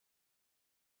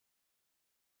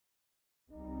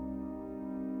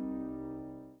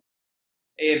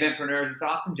Hey, Eventpreneurs, it's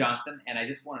Austin Johnston, and I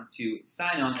just wanted to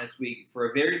sign on this week for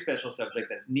a very special subject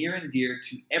that's near and dear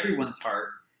to everyone's heart,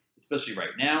 especially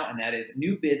right now, and that is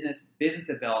new business, business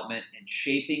development, and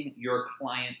shaping your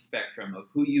client spectrum of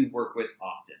who you work with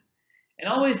often. And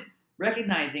always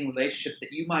recognizing relationships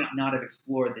that you might not have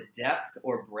explored the depth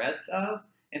or breadth of.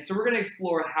 And so we're going to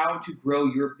explore how to grow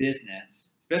your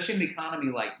business, especially in an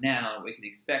economy like now, we can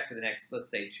expect for the next,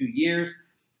 let's say, 2 years.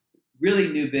 Really,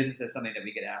 new business is something that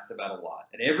we get asked about a lot.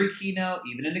 At every keynote,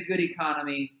 even in a good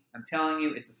economy, I'm telling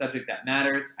you, it's a subject that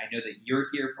matters. I know that you're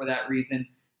here for that reason.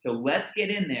 So let's get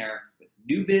in there with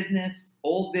new business,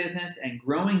 old business, and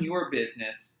growing your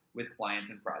business with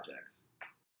clients and projects.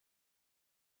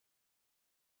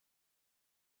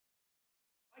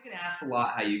 I get asked a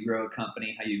lot how you grow a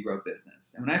company, how you grow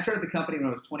business. And when I started the company when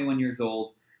I was 21 years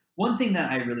old, one thing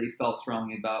that I really felt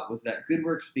strongly about was that good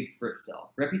work speaks for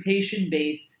itself.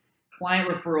 Reputation-based, client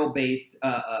referral-based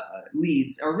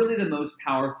leads are really the most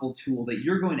powerful tool that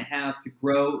you're going to have to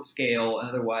grow, scale, and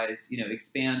otherwise,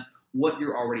 expand what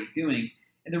you're already doing.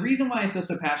 And the reason why I feel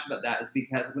so passionate about that is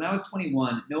because when I was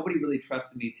 21, nobody really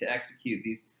trusted me to execute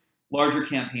these larger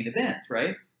campaign events,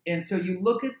 right? And so you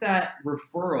look at that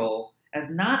referral as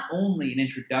not only an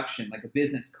introduction, like a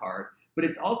business card, but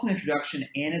it's also an introduction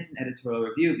and it's an editorial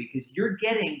review because you're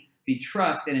getting the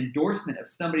trust and endorsement of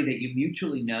somebody that you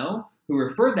mutually know who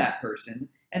referred that person,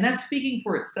 and that's speaking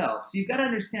for itself. So you've got to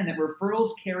understand that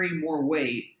referrals carry more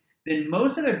weight than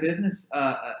most other business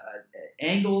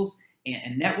angles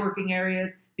and networking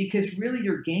areas because really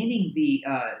you're gaining the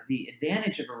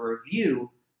advantage of a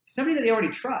review, somebody that they already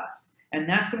trust, and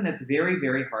that's something that's very,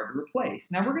 very hard to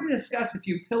replace. Now we're going to discuss a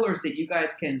few pillars that you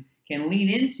guys can lean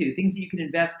into, things that you can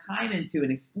invest time into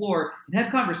and explore and have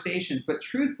conversations, but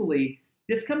truthfully,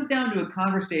 this comes down to a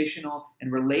conversational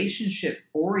and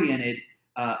relationship-oriented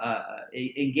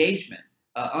engagement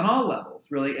on all levels,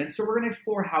 really. And so we're going to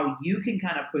explore how you can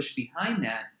kind of push behind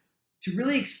that to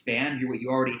really expand what you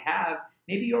already have.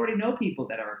 Maybe you already know people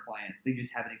that are clients. They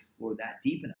just haven't explored that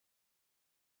deep enough.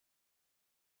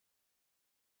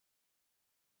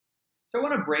 So I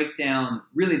want to break down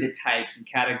really the types and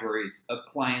categories of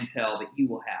clientele that you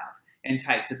will have and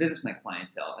types of business from that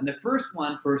clientele. And the first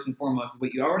one, first and foremost, is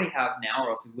what you already have now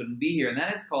or else you wouldn't be here, and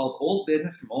that is called old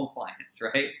business from old clients,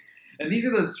 right? And these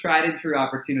are those tried and true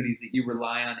opportunities that you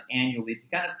rely on annually to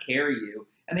kind of carry you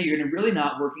and that you're really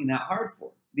not working that hard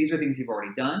for. These are things you've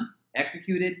already done,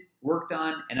 executed, worked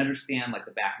on, and understand like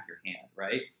the back of your hand,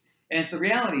 right? And the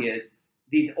reality is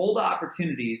these old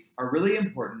opportunities are really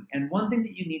important, and one thing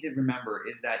that you need to remember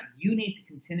is that you need to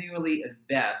continually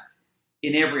invest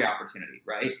in every opportunity,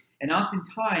 right? And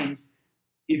oftentimes,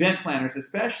 event planners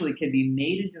especially can be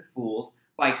made into fools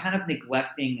by kind of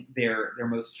neglecting their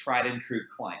most tried and true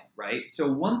client, right?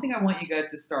 So one thing I want you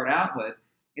guys to start out with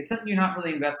is something you're not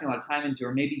really investing a lot of time into,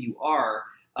 or maybe you are,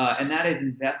 and that is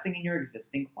investing in your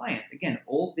existing clients. Again,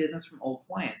 old business from old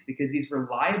clients, because these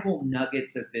reliable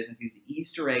nuggets of business, these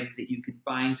Easter eggs that you can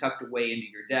find tucked away into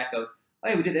your deck of, oh,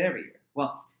 yeah, we did that every year.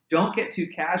 Well, don't get too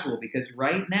casual because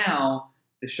right now,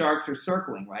 the sharks are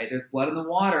circling, right? There's blood in the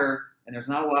water, and there's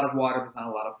not a lot of water, there's not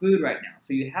a lot of food right now.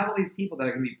 So you have all these people that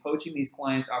are going to be poaching these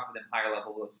clients, offer them higher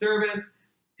level of service,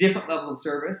 different level of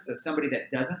service. So somebody that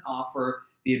doesn't offer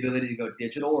the ability to go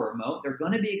digital or remote, they're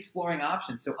going to be exploring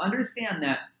options. So understand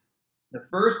that the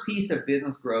first piece of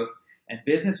business growth and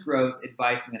business growth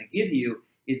advice I'm going to give you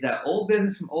is that old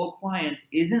business from old clients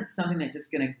isn't something that's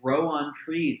just going to grow on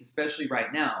trees, especially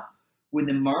right now. When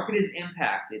the market is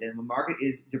impacted and the market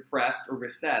is depressed or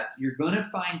recessed, you're going to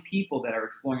find people that are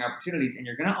exploring opportunities, and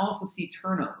you're going to also see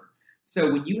turnover. So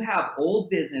when you have old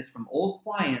business from old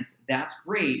clients, that's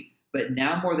great, but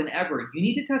now more than ever, you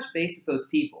need to touch base with those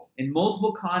people in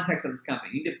multiple contexts of this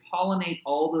company. You need to pollinate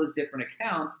all those different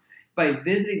accounts by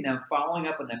visiting them, following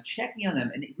up on them, checking on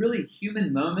them, and really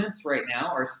human moments right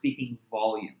now are speaking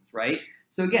volumes, right?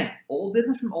 So again, old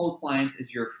business from old clients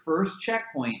is your first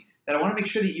checkpoint that I want to make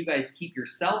sure that you guys keep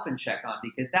yourself in check on,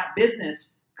 because that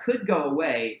business could go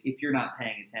away if you're not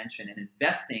paying attention and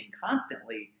investing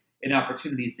constantly in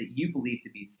opportunities that you believe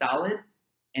to be solid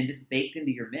and just baked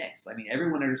into your mix. I mean,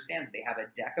 everyone understands that they have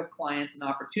a deck of clients and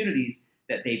opportunities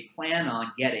that they plan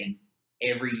on getting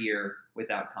every year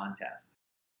without contest.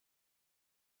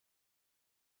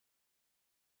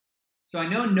 So I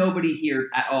know nobody here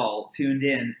at all tuned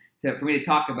in for me to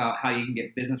talk about how you can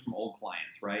get business from old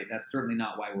clients, right? That's certainly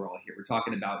not why we're all here. We're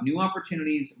talking about new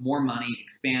opportunities, more money,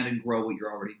 expand and grow what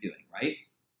you're already doing, right?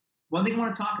 One thing I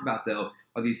want to talk about, though,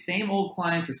 are these same old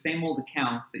clients or same old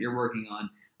accounts that you're working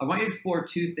on. I want you to explore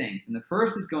two things. And the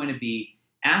first is going to be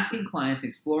asking clients,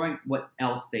 exploring what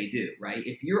else they do, right?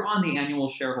 If you're on the annual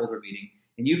shareholder meeting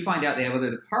and you find out they have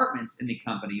other departments in the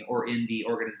company or in the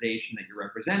organization that you're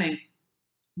representing,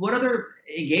 what other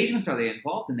engagements are they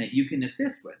involved in that you can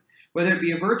assist with? Whether it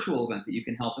be a virtual event that you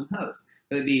can help them host,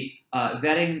 whether it be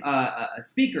vetting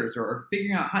speakers or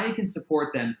figuring out how you can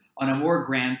support them on a more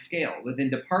grand scale within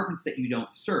departments that you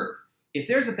don't serve. If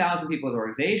there's 1,000 people in the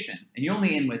organization and you're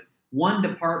only in with one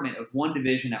department of one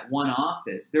division at one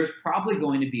office, there's probably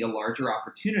going to be a larger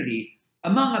opportunity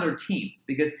among other teams,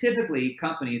 because typically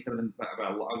companies, some of them,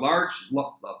 a large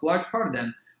part of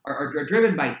them, are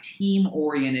driven by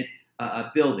team-oriented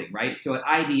building, right? So at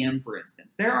IBM, for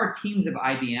instance, there are teams of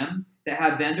IBM that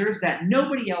have vendors that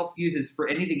nobody else uses for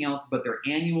anything else but their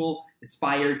annual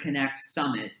Aspire Connect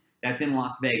Summit that's in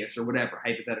Las Vegas or whatever,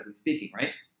 hypothetically speaking, right?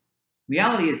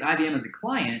 Reality is IBM as a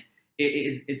client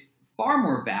is far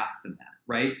more vast than that,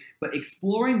 right? But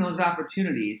exploring those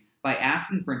opportunities by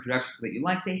asking for introductions that you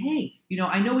like, say, hey,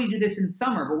 I know we do this in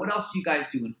summer, but what else do you guys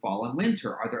do in fall and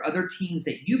winter? Are there other teams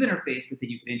that you've interfaced with that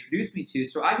you can introduce me to,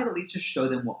 so I can at least just show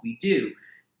them what we do,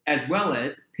 as well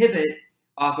as pivot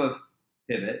off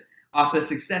the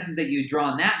successes that you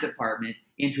draw in that department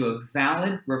into a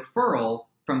valid referral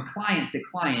from client to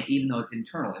client, even though it's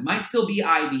internal. It might still be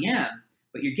IBM,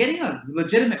 but you're getting a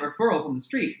legitimate referral from the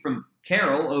street, from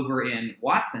Carol over in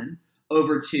Watson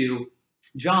over to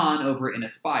John over in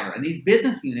Aspire. And these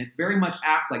business units very much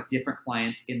act like different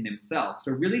clients in themselves.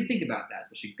 So really think about that,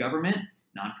 especially government,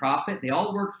 nonprofit, they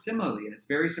all work similarly. And it's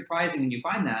very surprising when you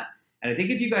find that. And I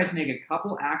think if you guys make a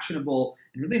couple actionable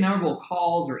and really memorable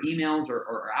calls or emails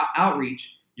or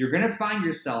outreach, you're going to find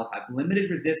yourself have limited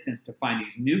resistance to find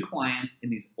these new clients in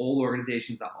these old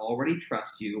organizations that already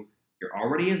trust you. You're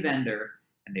already a vendor,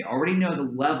 and they already know the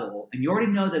level, and you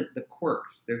already know the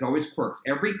quirks. There's always quirks.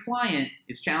 Every client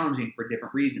is challenging for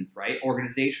different reasons, right?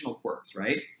 Organizational quirks,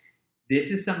 right?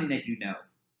 This is something that you know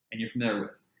and you're familiar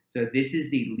with. So this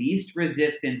is the least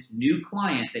resistance new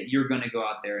client that you're going to go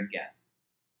out there and get.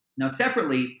 Now,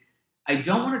 separately, I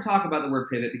don't want to talk about the word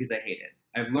pivot because I hate it.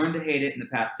 I've learned to hate it in the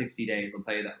past 60 days. I'll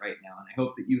tell you that right now, and I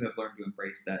hope that you have learned to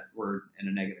embrace that word in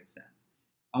a negative sense.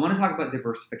 I want to talk about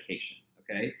diversification,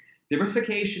 okay?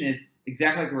 Diversification is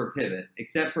exactly like the word pivot,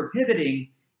 except for pivoting,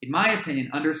 in my opinion,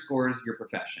 underscores your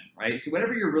profession, right? So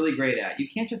whatever you're really great at, you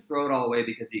can't just throw it all away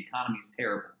because the economy is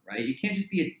terrible, right? You can't just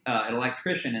be an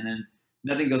electrician and then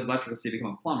nothing goes electrical, so you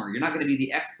become a plumber. You're not going to be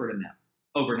the expert in that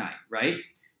overnight, right?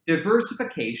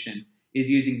 Diversification is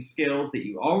using skills that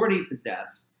you already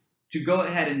possess to go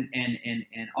ahead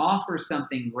and offer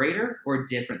something greater or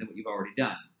different than what you've already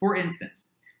done. For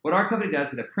instance, what our company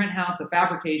does with a print house, a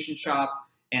fabrication shop,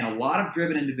 and a lot of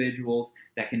driven individuals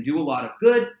that can do a lot of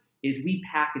good is we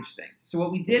package things. So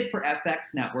what we did for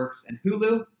FX Networks and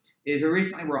Hulu is we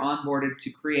recently were onboarded to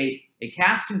create a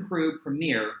cast and crew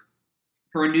premiere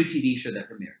for a new TV show that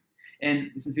premiered.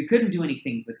 And since we couldn't do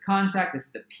anything with contact, this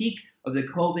is the peak of the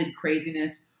COVID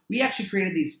craziness, we actually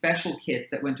created these special kits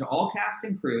that went to all cast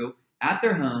and crew at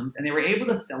their homes, and they were able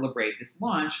to celebrate this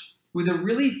launch with a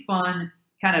really fun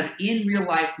kind of in real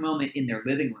life moment in their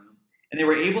living room. And they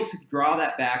were able to draw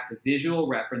that back to visual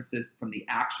references from the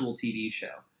actual TV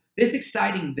show. This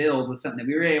exciting build was something that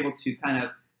we were able to kind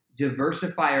of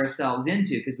diversify ourselves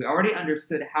into because we already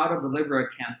understood how to deliver a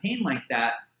campaign like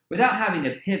that without having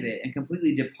to pivot and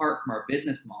completely depart from our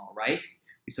business model, right?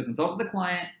 We still consult with the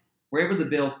client. We're able to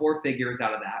bill 4 figures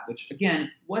out of that, which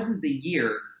again, wasn't the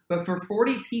year, but for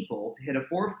 40 people to hit a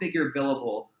 4-figure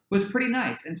billable was pretty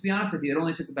nice. And to be honest with you, it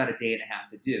only took about a day and a half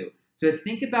to do. So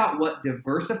think about what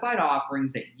diversified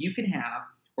offerings that you can have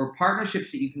or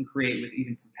partnerships that you can create with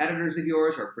even competitors of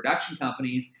yours or production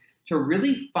companies to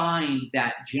really find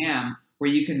that jam where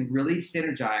you can really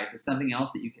synergize with something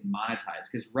else that you can monetize.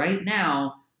 Because right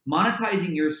now,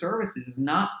 monetizing your services is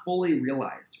not fully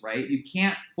realized, right? You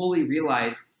can't fully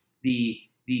realize the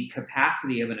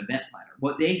capacity of an event planner.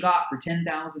 What they got for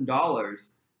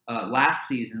 $10,000 last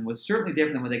season was certainly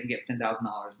different than what they can get for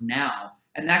 $10,000 now.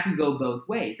 And that can go both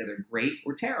ways, either great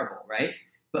or terrible, right?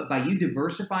 But by you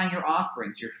diversifying your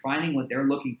offerings, you're finding what they're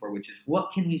looking for, which is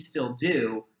what can we still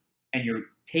do? And you're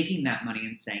taking that money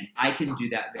and saying, I can do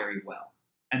that very well.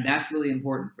 And that's really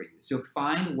important for you. So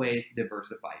find ways to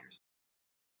diversify yourself.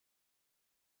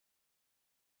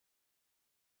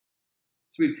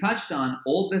 So we've touched on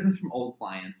old business from old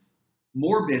clients,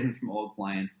 more business from old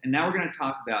clients, and now we're going to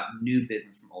talk about new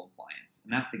business from old clients.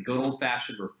 And that's the good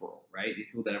old-fashioned referral, right? These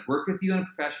people that have worked with you in a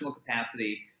professional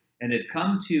capacity and have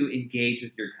come to engage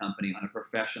with your company on a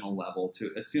professional level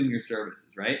to assume your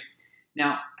services, right?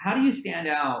 Now, how do you stand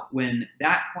out when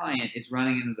that client is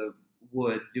running into the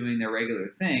woods doing their regular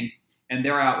thing and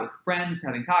they're out with friends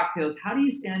having cocktails? How do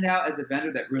you stand out as a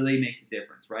vendor that really makes a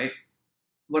difference, right?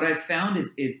 what I've found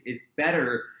is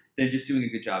better than just doing a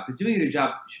good job, because doing a good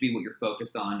job should be what you're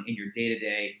focused on in your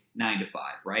day-to-day 9 to 5,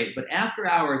 right? But after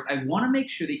hours, I want to make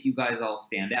sure that you guys all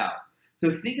stand out.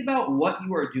 So think about what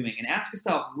you are doing and ask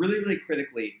yourself really, really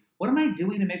critically, what am I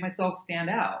doing to make myself stand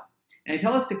out? And I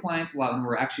tell this to clients a lot when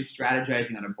we're actually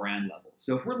strategizing on a brand level.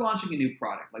 So if we're launching a new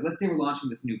product, like let's say we're launching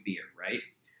this new beer, right?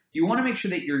 You want to make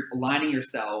sure that you're aligning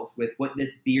yourselves with what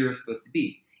this beer is supposed to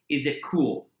be. Is it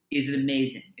cool? Is it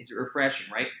amazing? Is it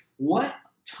refreshing, right? What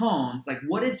tones, like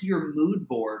what is your mood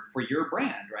board for your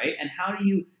brand, right? And how do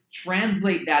you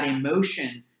translate that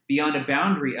emotion beyond a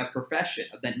boundary of profession,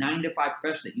 of that 9 to 5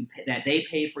 profession that they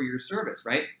pay for your service,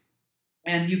 right?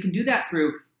 And you can do that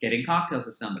through getting cocktails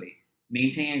with somebody,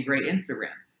 maintaining a great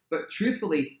Instagram. But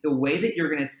truthfully, the way that you're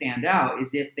going to stand out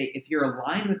is if you're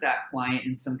aligned with that client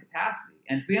in some capacity.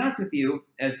 And to be honest with you,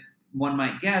 as one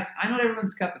might guess, I'm not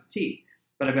everyone's cup of tea,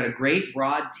 but I've got a great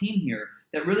broad team here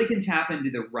that really can tap into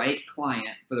the right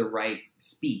client for the right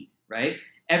speed, right?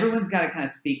 Everyone's got to kind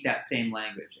of speak that same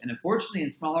language. And unfortunately, in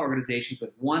smaller organizations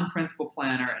with one principal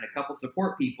planner and a couple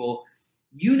support people,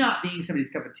 you not being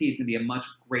somebody's cup of tea is going to be a much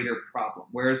greater problem.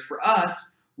 Whereas for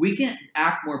us, we can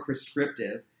act more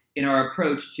prescriptive in our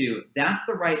approach to that's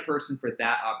the right person for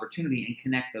that opportunity and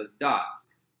connect those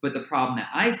dots. But the problem that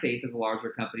I face as a larger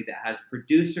company that has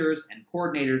producers and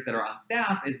coordinators that are on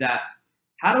staff is that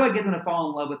how do I get them to fall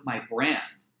in love with my brand?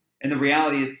 And the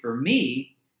reality is for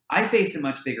me, I face a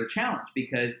much bigger challenge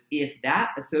because if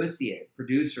that associate,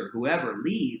 producer, whoever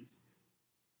leaves,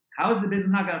 how is the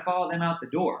business not going to follow them out the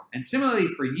door? And similarly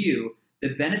for you,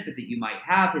 the benefit that you might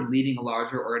have in leading a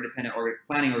larger or independent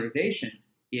planning organization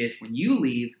is when you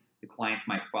leave, the clients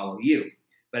might follow you.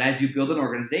 But as you build an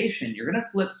organization, you're going to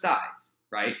flip sides,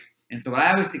 right? And so what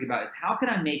I always think about is how can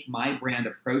I make my brand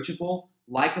approachable,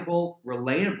 likable,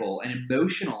 relatable, and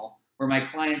emotional where my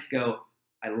clients go,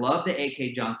 I love the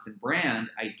AK Johnston brand,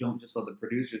 I don't just love the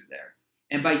producers there.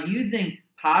 And by using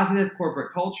positive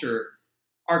corporate culture,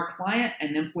 our client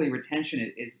and employee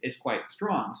retention is quite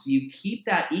strong. So you keep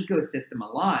that ecosystem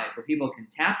alive where people can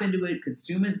tap into it,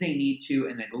 consume as they need to,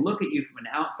 and then look at you from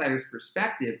an outsider's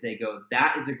perspective. They go,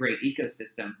 that is a great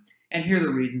ecosystem. And here are the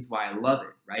reasons why I love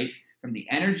it, right? From the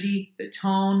energy, the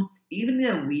tone, even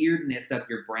the weirdness of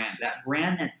your brand, that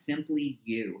brand that's simply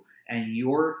you and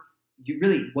you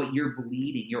really what you're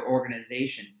bleeding, your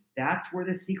organization, that's where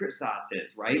the secret sauce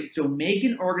is, right? So make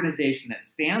an organization that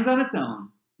stands on its own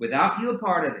without you a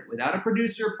part of it, without a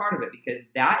producer a part of it, because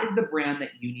that is the brand that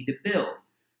you need to build.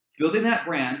 Building that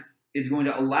brand is going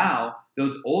to allow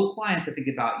those old clients to think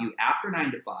about you after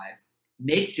 9 to 5,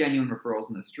 make genuine referrals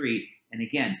in the street, and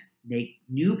again, make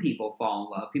new people fall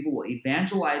in love. People will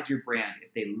evangelize your brand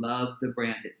if they love the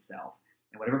brand itself.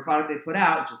 And whatever product they put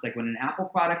out, just like when an Apple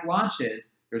product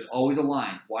launches, there's always a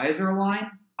line. Why is there a line?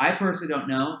 I personally don't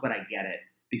know, but I get it.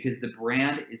 Because the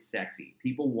brand is sexy.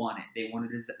 People want it. They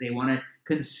want to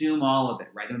consume all of it,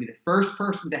 right? They want to be the first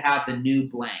person to have the new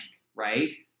blank, right?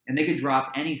 And they could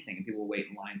drop anything and people will wait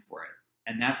in line for it.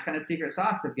 And that's kind of secret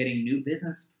sauce of getting new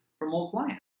business from old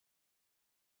clients.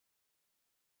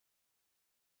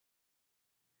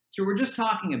 So we're just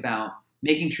talking about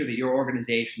making sure that your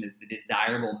organization is the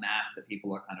desirable mass that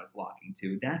people are kind of flocking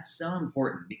to. That's so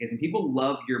important because when people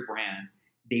love your brand,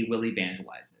 they will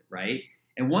evangelize it, right?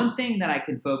 And one thing that I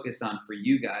can focus on for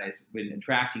you guys when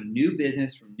attracting new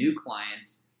business from new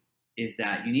clients is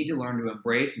that you need to learn to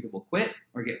embrace when people quit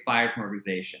or get fired from an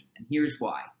organization. And here's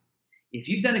why. If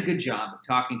you've done a good job of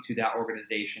talking to that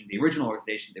organization, the original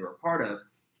organization they were a part of,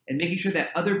 and making sure that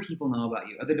other people know about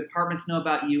you, other departments know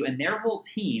about you and their whole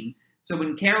team, so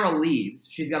when Carol leaves,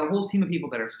 she's got a whole team of people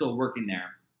that are still working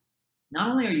there. Not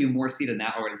only are you more seated in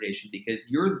that organization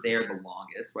because you're there the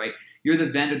longest, right? You're the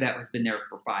vendor that has been there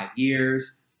for 5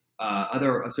 years.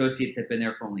 Other associates have been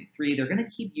there for only 3. They're going to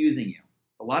keep using you.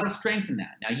 A lot of strength in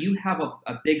that. Now, you have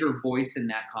a bigger voice in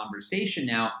that conversation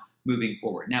now moving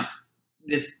forward. Now,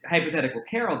 this hypothetical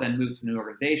Carol then moves to a new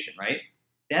organization, right?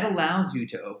 That allows you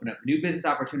to open up new business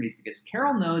opportunities because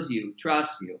Carol knows you,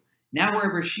 trusts you. Now,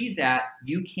 wherever she's at,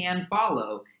 you can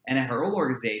follow. And at her old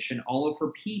organization, all of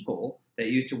her people that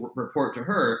used to report to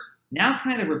her now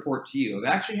kind of report to you.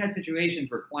 I've actually had situations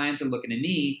where clients are looking to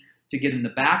me to give them the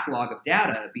backlog of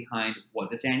data behind what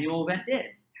this annual event did,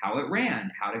 how it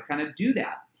ran, how to kind of do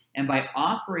that. And by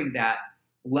offering that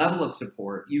level of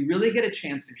support, you really get a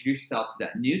chance to introduce yourself to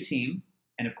that new team.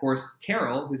 And of course,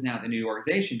 Carol, who's now at the new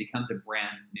organization, becomes a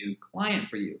brand new client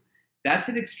for you. That's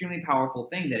an extremely powerful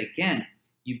thing that, again,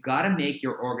 you've got to make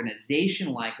your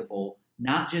organization likable,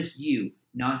 not just you,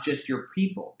 not just your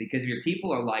people. Because if your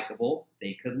people are likable,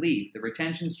 they could leave. The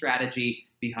retention strategy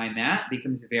behind that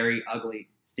becomes very ugly,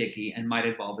 sticky, and might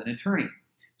involve an attorney.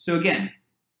 So again,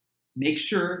 make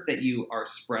sure that you are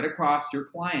spread across your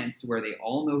clients to where they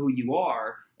all know who you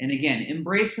are. And again,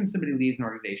 embrace when somebody leaves an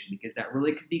organization, because that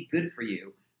really could be good for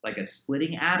you. Like a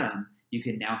splitting atom, you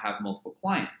can now have multiple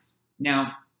clients.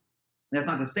 Now, that's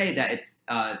not to say that it's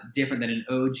different than an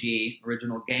OG,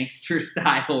 original gangster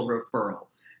style referral.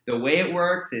 The way it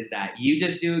works is that you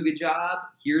just do a good job,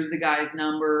 here's the guy's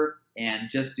number, and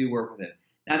just do work with him.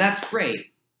 Now that's great,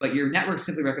 but your network's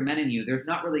simply recommending you. There's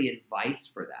not really advice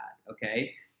for that,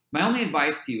 okay? My only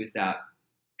advice to you is that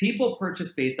people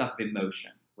purchase based off of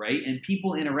emotion, right? And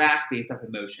people interact based off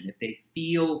emotion. If they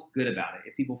feel good about it,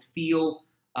 if people feel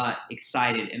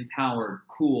excited, empowered,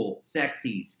 cool,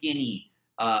 sexy, skinny,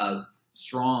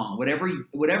 strong, whatever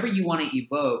you want to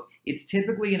evoke, it's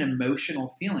typically an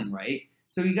emotional feeling, right?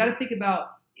 So you got to think about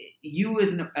you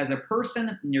as a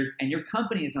person and your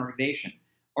company as an organization.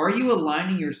 Are you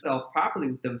aligning yourself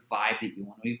properly with the vibe that you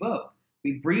want to evoke?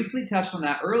 We briefly touched on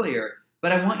that earlier,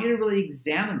 but I want you to really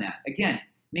examine that. Again,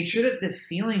 make sure that the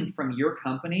feeling from your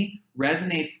company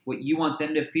resonates what you want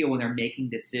them to feel when they're making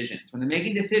decisions. When they're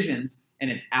making decisions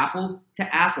and it's apples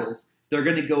to apples, they're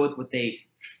going to go with what they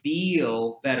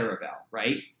feel better about,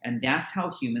 right? And that's how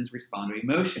humans respond to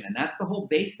emotion. And that's the whole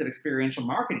basis of experiential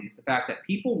marketing, is the fact that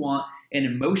people want an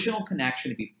emotional connection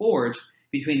to be forged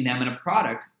between them and a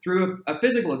product through a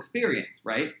physical experience,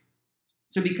 right?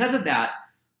 So because of that,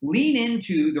 lean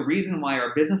into the reason why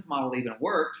our business model even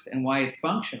works and why it's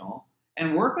functional,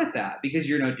 and work with that, because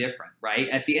you're no different, right?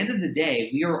 At the end of the day,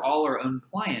 we are all our own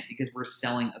client because we're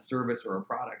selling a service or a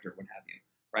product or what have you,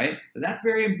 right? So that's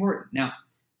very important. Now,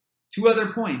 two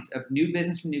other points of new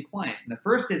business from new clients. And the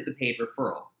first is the paid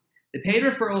referral. The paid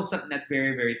referral is something that's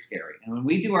very, very scary. And when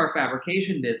we do our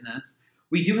fabrication business,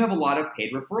 we do have a lot of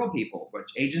paid referral people,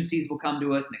 which agencies will come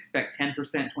to us and expect 10%,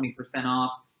 20%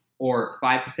 off, or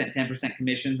 5%, 10%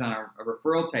 commissions on our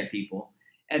referral type people.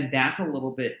 And that's a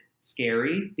little bit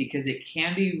scary because it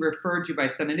can be referred to by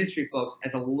some industry folks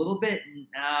as a little bit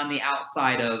on the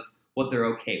outside of what they're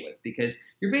okay with, because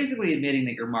you're basically admitting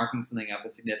that you're marking something up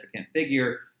a significant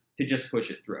figure to just push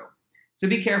it through. So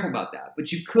be careful about that.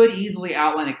 But you could easily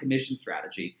outline a commission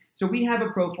strategy. So we have a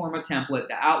pro forma template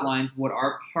that outlines what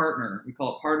our partner, we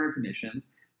call it partner commissions,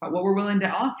 what we're willing to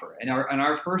offer. And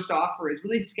our first offer is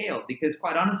really scaled because,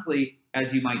 quite honestly,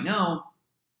 as you might know,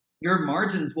 your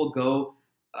margins will go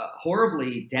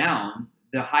horribly down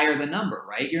the higher the number,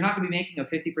 right? You're not going to be making a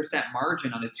 50%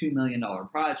 margin on a $2 million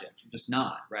project. You're just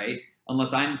not, right?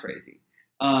 Unless I'm crazy.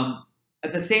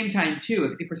 At the same time, too, a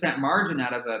 50% margin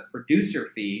out of a producer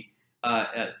fee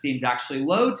seems actually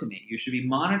low to me. You should be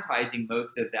monetizing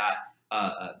most of that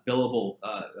billable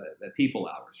people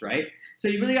hours, right? So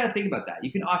you really got to think about that.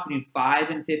 You can offer between 5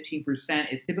 and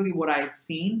 15% is typically what I've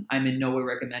seen. I'm in no way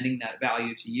recommending that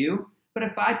value to you, but a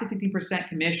 5 to 15%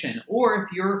 commission, or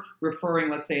if you're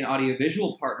referring, let's say, an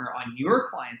audiovisual partner on your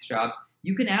client's jobs,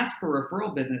 you can ask for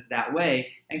referral business that way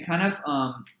and kind of,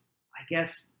 I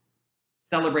guess,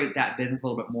 celebrate that business a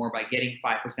little bit more by getting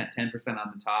 5%, 10%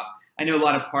 on the top. I know a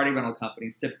lot of party rental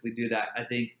companies typically do that. I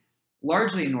think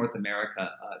largely in North America,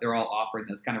 they're all offering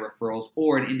those kind of referrals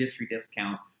or an industry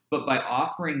discount. But by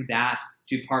offering that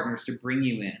to partners to bring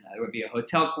you in, it would be a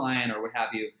hotel client or what have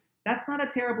you, that's not a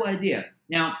terrible idea.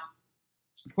 Now,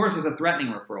 of course, there's a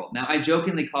threatening referral. Now, I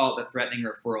jokingly call it the threatening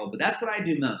referral, but that's what I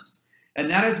do most. And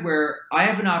that is where I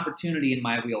have an opportunity in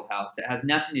my wheelhouse that has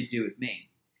nothing to do with me.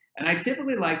 And I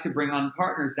typically like to bring on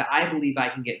partners that I believe I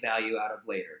can get value out of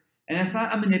later. And it's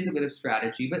not a manipulative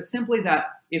strategy, but simply that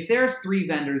if there's 3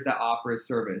 vendors that offer a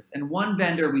service and one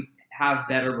vendor we have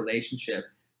better relationship,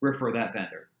 refer that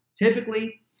vendor.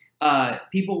 Typically,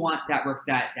 people want that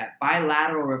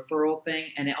bilateral referral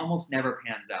thing, and it almost never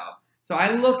pans out. So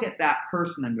I look at that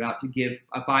person I'm about to give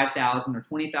a $5,000 or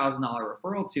 $20,000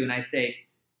 referral to, and I say,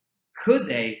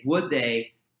 would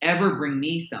they ever bring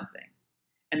me something?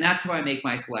 And that's how I make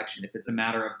my selection. If it's a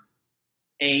matter of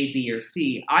A, B, or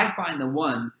C, I find the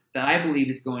one that I believe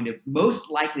is going to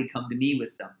most likely come to me with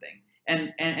something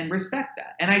and respect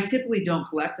that. And I typically don't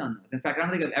collect on those. In fact, I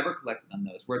don't think I've ever collected on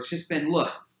those where it's just been,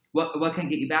 look, what can I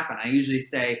get you back on? I usually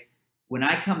say, when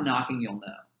I come knocking, you'll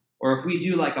know. Or if we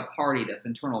do like a party that's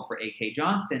internal for AK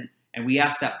Johnston and we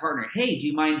ask that partner, hey, do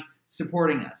you mind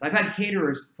supporting us? I've had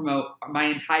caterers promote my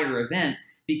entire event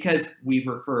because we've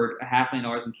referred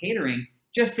 $500,000 in catering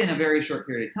just in a very short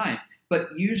period of time. But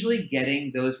usually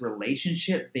getting those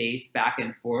relationship-based back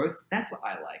and forth, that's what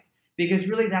I like. Because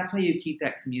really that's how you keep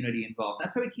that community involved.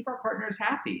 That's how we keep our partners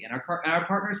happy and our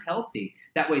partners healthy.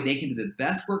 That way they can do the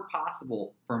best work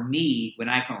possible for me when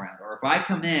I come around. Or if I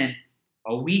come in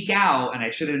a week out and I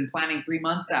should have been planning 3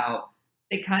 months out,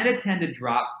 they kind of tend to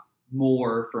drop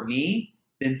more for me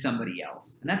than somebody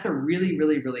else. And that's a really,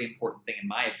 really, really important thing, in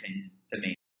my opinion, to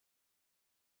me.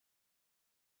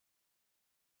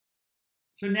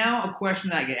 So now a question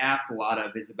that I get asked a lot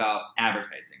of is about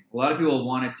advertising. A lot of people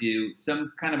want to do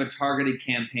some kind of a targeted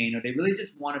campaign, or they really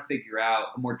just want to figure out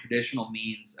a more traditional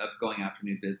means of going after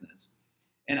new business.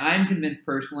 And I'm convinced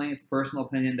personally, it's a personal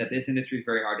opinion, that this industry is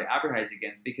very hard to advertise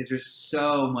against because there's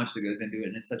so much that goes into it,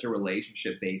 and it's such a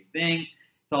relationship-based thing.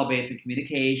 It's all based in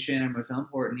communication, and what's so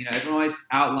important. You know, everyone always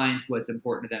outlines what's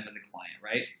important to them as a client,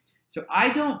 right? So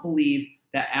I don't believe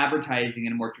that advertising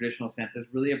in a more traditional sense is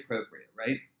really appropriate,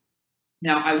 right?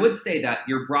 Now, I would say that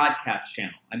your broadcast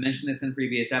channel, I mentioned this in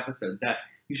previous episodes, that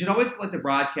you should always select a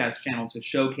broadcast channel to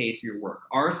showcase your work.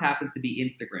 Ours happens to be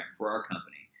Instagram for our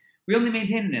company. We only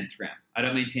maintain an Instagram. I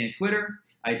don't maintain a Twitter.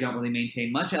 I don't really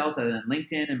maintain much else other than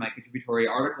LinkedIn and my contributory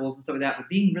articles and stuff like that. But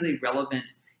being really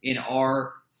relevant in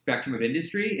our spectrum of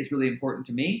industry is really important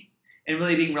to me. And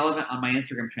really being relevant on my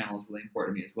Instagram channel is really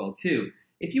important to me as well, too.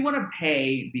 If you want to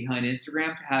pay behind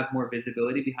Instagram to have more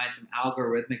visibility behind some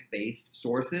algorithmic-based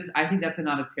sources, I think that's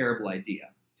not a terrible idea.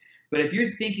 But if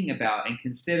you're thinking about and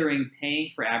considering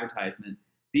paying for advertisement,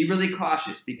 be really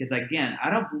cautious because, again, I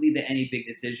don't believe that any big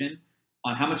decision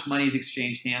on how much money is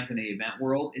exchanged hands in the event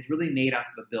world is really made off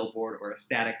of a billboard or a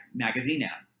static magazine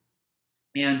ad.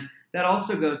 And that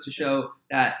also goes to show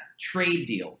that trade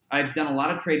deals. I've done a lot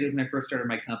of trade deals when I first started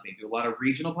my company. Do a lot of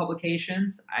regional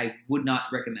publications. I would not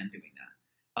recommend doing that.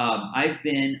 I've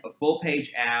been a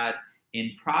full-page ad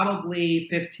in probably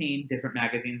 15 different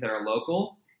magazines that are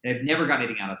local, and I've never got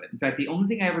anything out of it. In fact, the only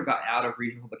thing I ever got out of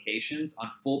regional publications on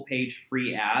full-page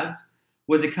free ads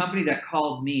was a company that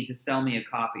called me to sell me a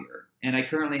copier, and I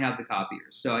currently have the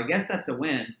copiers. So I guess that's a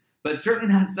win, but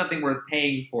certainly not something worth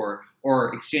paying for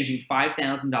or exchanging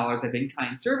 $5,000 of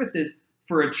in-kind services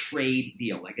for a trade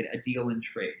deal, like a deal in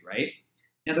trade, right?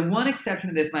 Now, the one exception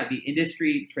to this might be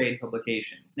industry trade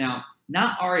publications. Now,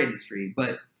 not our industry,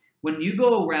 but when you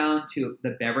go around to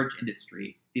the beverage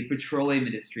industry, the petroleum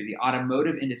industry, the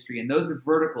automotive industry, and those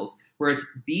verticals where it's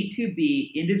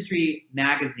B2B industry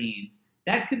magazines,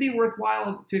 that could be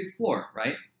worthwhile to explore,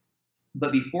 right?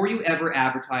 But before you ever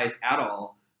advertise at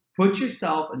all, put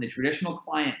yourself in the traditional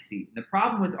client seat. And the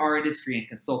problem with our industry and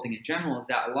consulting in general is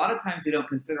that a lot of times we don't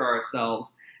consider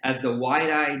ourselves as the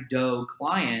wide-eyed doe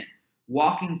client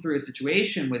walking through a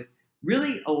situation with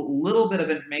really a little bit of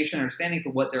information, understanding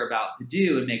for what they're about to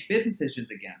do and make business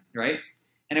decisions against, right?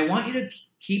 And I want you to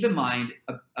keep in mind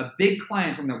a big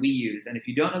client term that we use. And if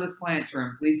you don't know this client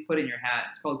term, please put it in your hat.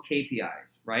 It's called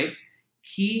KPIs, right?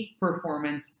 Key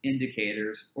performance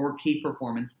indicators or key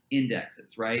performance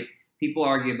indexes, right? People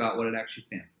argue about what it actually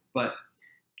stands for. But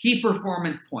key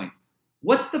performance points.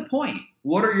 What's the point?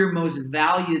 What are your most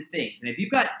valued things? And if you've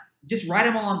got, just write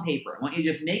them all on paper. I want you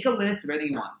to just make a list of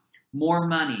everything you want. More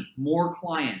money, more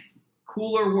clients,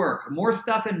 cooler work, more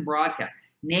stuff in broadcast.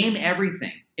 Name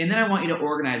everything. And then I want you to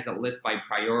organize that list by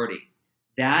priority.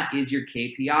 That is your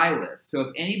KPI list. So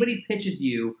if anybody pitches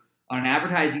you on an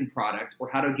advertising product or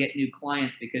how to get new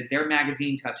clients because their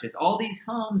magazine touches all these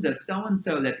homes of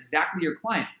so-and-so that's exactly your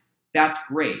client, that's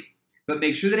great. But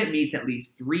make sure that it meets at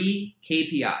least 3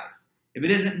 KPIs. If it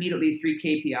doesn't meet at least 3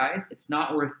 KPIs, it's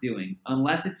not worth doing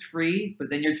unless it's free, but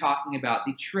then you're talking about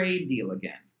the trade deal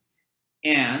again.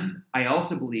 And I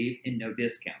also believe in no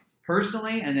discounts.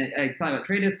 Personally, and I talk about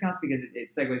trade discounts because it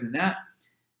segues in that,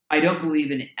 I don't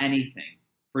believe in anything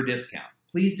for discount.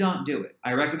 Please don't do it.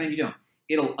 I recommend you don't.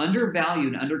 It'll undervalue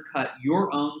and undercut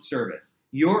your own service,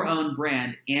 your own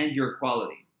brand, and your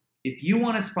quality. If you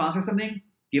want to sponsor something,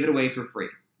 give it away for free,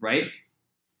 right?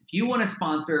 If you want to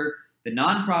sponsor the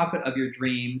nonprofit of your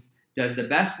dreams, does the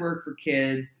best work for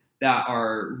kids that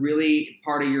are really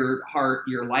part of your heart,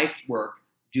 your life's work,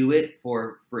 do it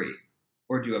for free.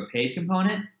 Or do a paid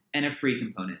component and a free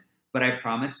component. But I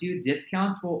promise you,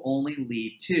 discounts will only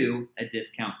lead to a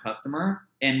discount customer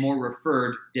and more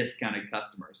referred discounted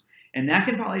customers. And that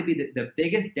can probably be the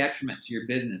biggest detriment to your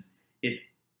business is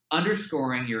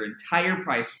underscoring your entire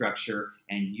price structure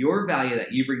and your value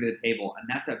that you bring to the table. And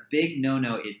that's a big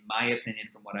no-no in my opinion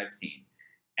from what I've seen.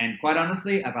 And quite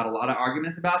honestly, I've had a lot of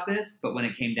arguments about this, but when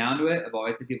it came down to it, I've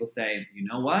always had people say, you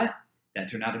know what?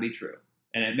 That turned out to be true.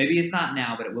 And maybe it's not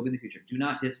now, but it will be in the future. Do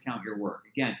not discount your work.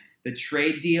 Again, the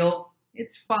trade deal,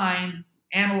 it's fine.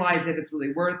 Analyze if it's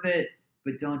really worth it,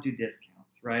 but don't do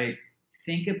discounts, right?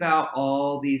 Think about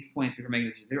all these points before making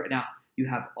decisions. Right now, you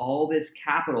have all this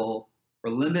capital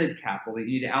or limited capital that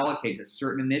you need to allocate to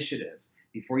certain initiatives.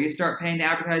 Before you start paying to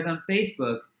advertise on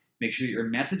Facebook, make sure your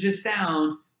message is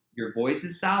sound, your voice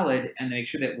is solid, and make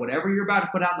sure that whatever you're about to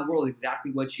put out in the world is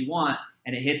exactly what you want,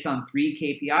 and it hits on 3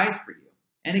 KPIs for you.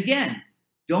 And again,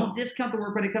 Don't discount the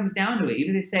work when it comes down to it.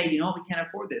 Even if they say, you know what, we can't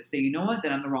afford this, say, you know what,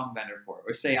 then I'm the wrong vendor for it.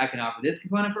 Or say, I can offer this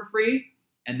component for free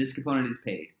and this component is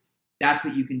paid. That's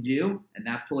what you can do, and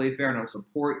that's totally fair, and it'll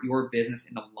support your business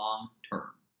in the long term.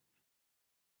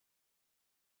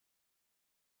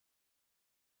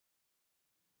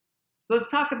 So let's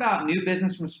talk about new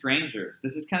business from strangers.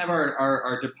 This is kind of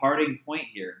our departing point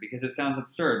here because it sounds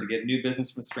absurd to get new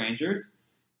business from strangers.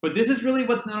 But this is really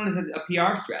what's known as a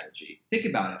PR strategy. Think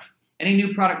about it. Any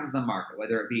new product is on the market,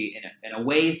 whether it be an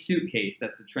away suitcase,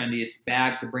 that's the trendiest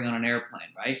bag to bring on an airplane,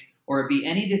 right? Or it be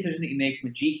any decision that you make from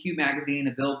a GQ magazine,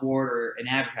 a billboard, or an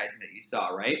advertisement that you saw,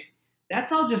 right?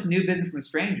 That's all just new business from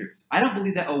strangers. I don't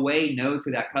believe that Away knows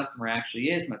who that customer actually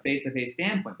is from a face-to-face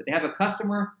standpoint, but they have a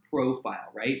customer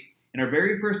profile, right? In our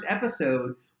very first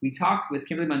episode, we talked with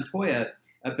Kimberly Montoya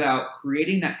about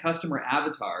creating that customer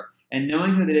avatar and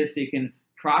knowing who that is so you can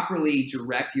properly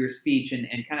direct your speech and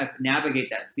kind of navigate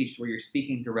that speech where you're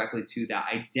speaking directly to that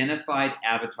identified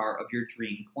avatar of your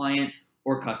dream client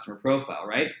or customer profile,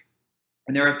 right?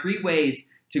 And there are 3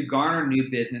 ways to garner new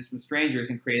business from strangers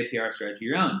and create a PR strategy of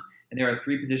your own. And there are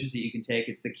 3 positions that you can take.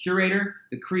 It's the curator,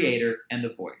 the creator, and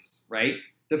the voice, right?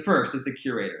 The first is the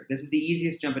curator. This is the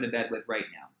easiest jump into bed with right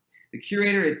now. The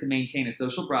curator is to maintain a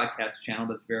social broadcast channel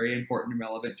that's very important and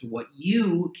relevant to what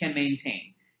you can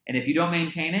maintain. And if you don't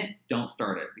maintain it, don't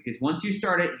start it. Because once you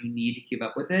start it, you need to keep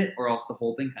up with it or else the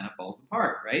whole thing kind of falls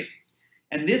apart, right?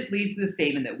 And this leads to the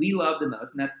statement that we love the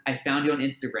most, and that's, I found you on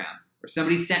Instagram, or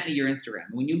somebody sent me your Instagram.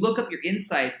 And when you look up your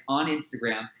insights on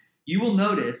Instagram, you will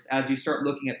notice as you start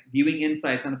looking at viewing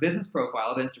insights on a business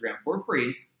profile of Instagram for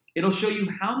free, it'll show you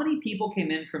how many people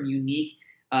came in from unique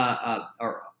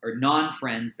or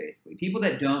non-friends, basically. People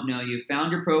that don't know you,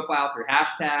 found your profile through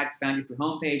hashtags, found you through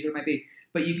homepage, whatever it might be.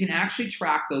 But you can actually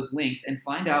track those links and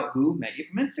find out who met you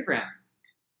from Instagram.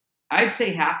 I'd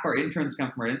say half our interns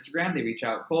come from our Instagram. They reach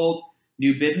out cold.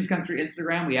 New business comes through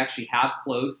Instagram. We actually have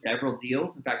closed several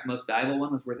deals. In fact, the most valuable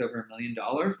one was worth over $1 million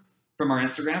from our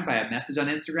Instagram by a message on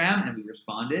Instagram, and we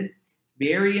responded.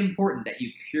 Very important that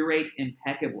you curate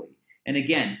impeccably. And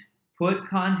again, put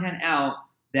content out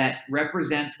that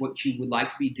represents what you would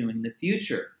like to be doing in the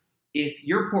future. If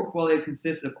your portfolio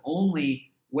consists of only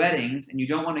weddings and you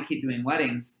don't want to keep doing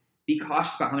weddings, be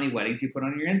cautious about how many weddings you put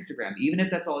on your Instagram, even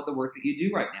if that's all the work that you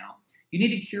do right now. You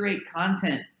need to curate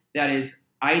content that is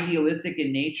idealistic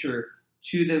in nature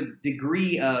to the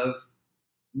degree of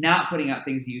not putting out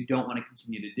things that you don't want to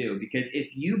continue to do. Because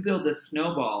if you build a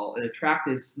snowball, an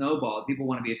attractive snowball that people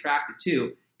want to be attracted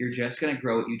to, you're just going to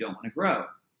grow what you don't want to grow.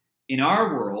 In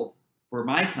our world, for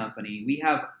my company, we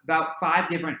have about 5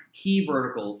 different key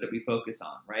verticals that we focus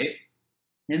on, right?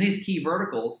 And these key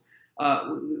verticals,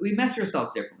 we measure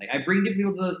ourselves differently. I bring different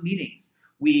people to those meetings.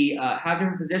 We have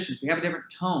different positions. We have a different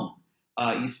tone.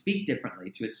 You speak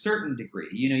differently to a certain degree.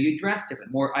 You know, you dress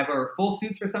different. I wear full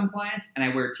suits for some clients, and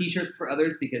I wear T-shirts for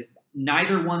others because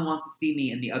neither one wants to see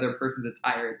me in the other person's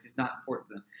attire. It's just not important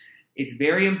to them. It's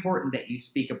very important that you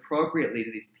speak appropriately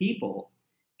to these people,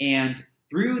 and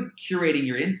through curating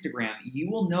your Instagram,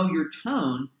 you will know your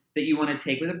tone that you want to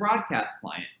take with a broadcast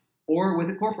client or with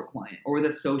a corporate client or with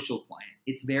a social client.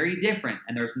 It's very different,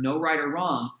 and there's no right or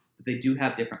wrong, but they do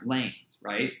have different lanes,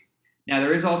 right? Now,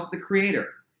 there is also the creator.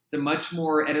 It's a much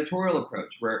more editorial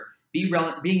approach where being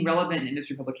relevant in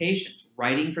industry publications,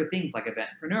 writing for things like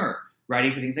EventPreneur,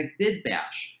 writing for things like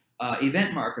BizBash,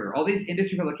 Event Marketer, all these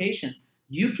industry publications,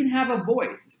 you can have a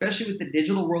voice, especially with the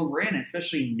digital world we're in,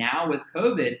 especially now with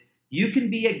COVID. You can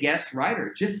be a guest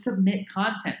writer. Just submit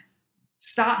content.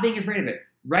 Stop being afraid of it.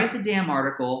 Write the damn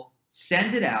article.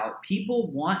 Send it out. People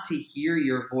want to hear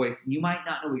your voice. You might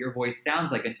not know what your voice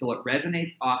sounds like until it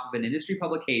resonates off of an industry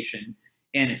publication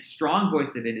and a strong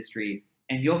voice of industry,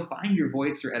 and you'll find your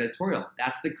voice through editorial.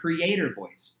 That's the creator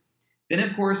voice. Then,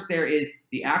 of course, there is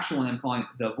the actual one I'm calling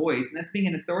the voice, and that's being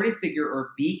an authority figure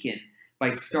or beacon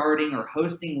by starting or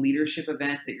hosting leadership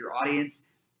events that your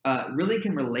audience really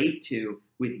can relate to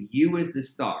with you as the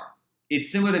star.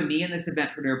 It's similar to me in this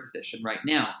eventpreneur position right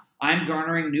now. I'm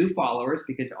garnering new followers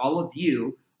because all of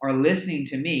you are listening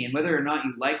to me, and whether or not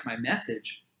you like my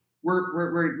message,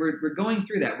 we're going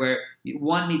through that where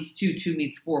 1 meets 2, 2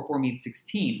 meets 4, 4 meets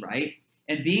 16, right?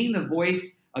 And being the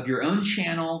voice of your own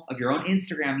channel, of your own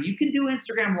Instagram, you can do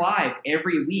Instagram Live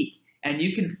every week, and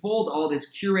you can fold all this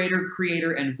curator,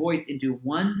 creator, and voice into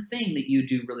one thing that you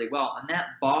do really well. And that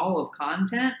ball of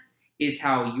content is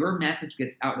how your message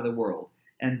gets out to the world.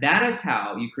 And that is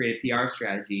how you create a PR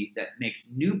strategy that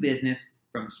makes new business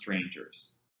from strangers.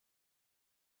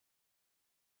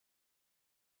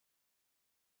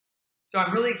 So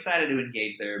I'm really excited to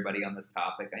engage with everybody on this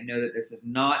topic. I know that this is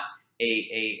not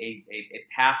a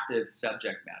passive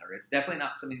subject matter. It's definitely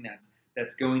not something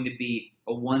that's going to be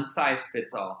a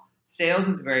one-size-fits-all. Sales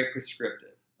is very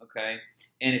prescriptive, okay?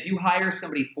 And if you hire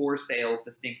somebody for sales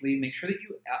distinctly, make sure that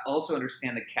you also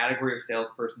understand the category of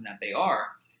salesperson that they are.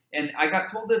 And I got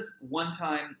told this one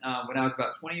time when I was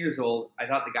about 20 years old. I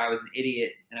thought the guy was an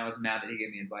idiot, and I was mad that he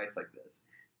gave me advice like this.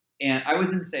 And I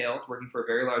was in sales, working for a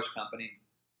very large company,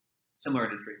 similar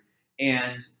industry.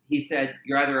 And he said,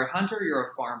 you're either a hunter or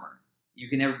you're a farmer. You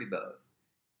can never be both.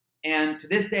 And to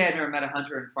this day, I've never met a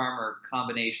hunter and farmer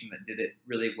combination that did it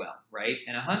really well, right?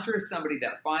 And a hunter is somebody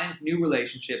that finds new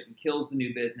relationships and kills the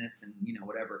new business and,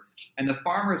 whatever. And the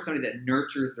farmer is somebody that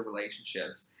nurtures the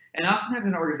relationships. And oftentimes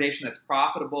in an organization that's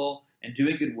profitable and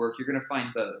doing good work, you're going to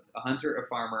find both, a hunter, a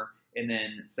farmer, and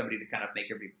then somebody to kind of make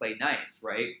everybody play nice,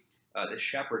 right? The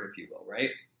shepherd, if you will, right?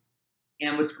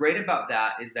 And what's great about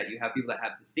that is that you have people that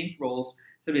have distinct roles.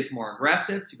 Somebody that's more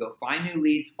aggressive to go find new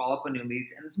leads, follow up on new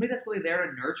leads, and somebody that's really there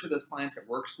to nurture those clients that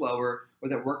work slower or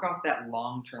that work off that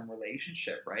long-term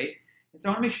relationship, right? And so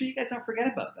I want to make sure you guys don't forget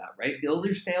about that, right? Build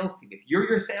your sales team. If you're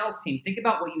your sales team, think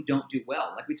about what you don't do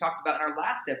well. Like we talked about in our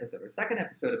last episode or second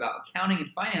episode about accounting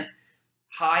and finance,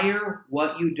 hire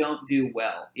what you don't do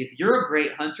well. If you're a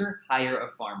great hunter, hire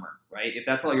a farmer, right? If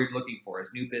that's all you're looking for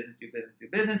is new business, new business, new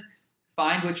business,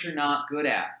 find what you're not good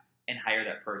at and hire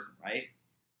that person, right?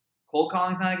 Cold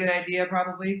calling is not a good idea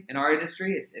probably in our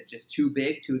industry. It's just too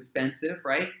big, too expensive,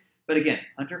 right? But again,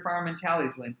 hunter-farmer mentality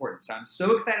is really important. So I'm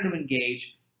so excited to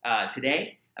engage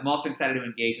today. I'm also excited to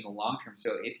engage in the long term.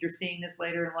 So if you're seeing this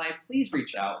later in life, please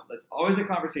reach out. It's always a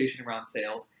conversation around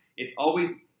sales. It's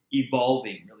always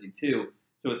evolving really too.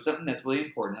 So it's something that's really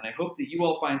important. And I hope that you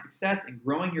all find success in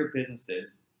growing your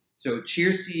businesses. So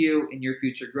cheers to you in your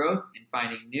future growth and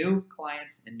finding new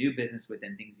clients and new business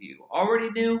within things you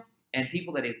already knew and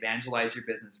people that evangelize your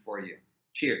business for you.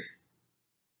 Cheers.